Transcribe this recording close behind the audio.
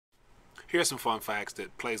Here's some fun facts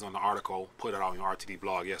that plays on the article put out on your RTD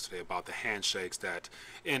blog yesterday about the handshakes that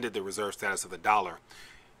ended the reserve status of the dollar.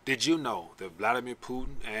 Did you know that Vladimir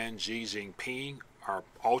Putin and Xi Jinping are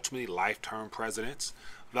ultimately life-term presidents?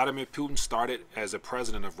 Vladimir Putin started as a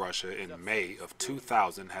president of Russia in May of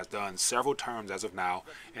 2000, has done several terms as of now,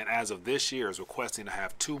 and as of this year is requesting to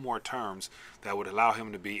have 2 more terms that would allow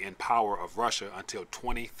him to be in power of Russia until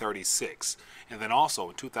 2036. And then also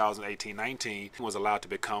in 2018-19, he was allowed to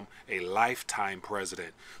become a lifetime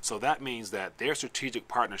president. So that means that their strategic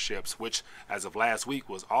partnerships, which as of last week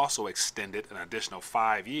was also extended an additional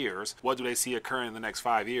 5 years, what do they see occurring in the next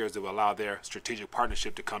 5 years that will allow their strategic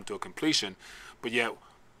partnership to come to a completion? But yet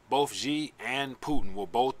both Xi and Putin will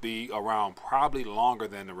both be around probably longer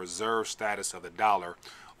than the reserve status of the dollar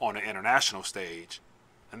on the international stage.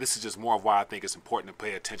 And this is just more of why I think it's important to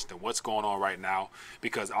pay attention to what's going on right now,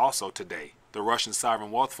 because also today, the Russian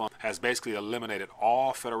Sovereign Wealth Fund has basically eliminated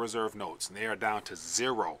all Federal Reserve notes, and they are down to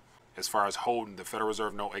 0 as far as holding the Federal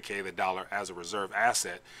Reserve note, aka the dollar, as a reserve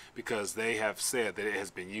asset, because they have said that it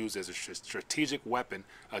has been used as a strategic weapon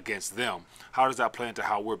against them. How does that play into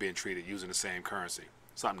how we're being treated using the same currency?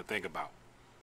 Something to think about.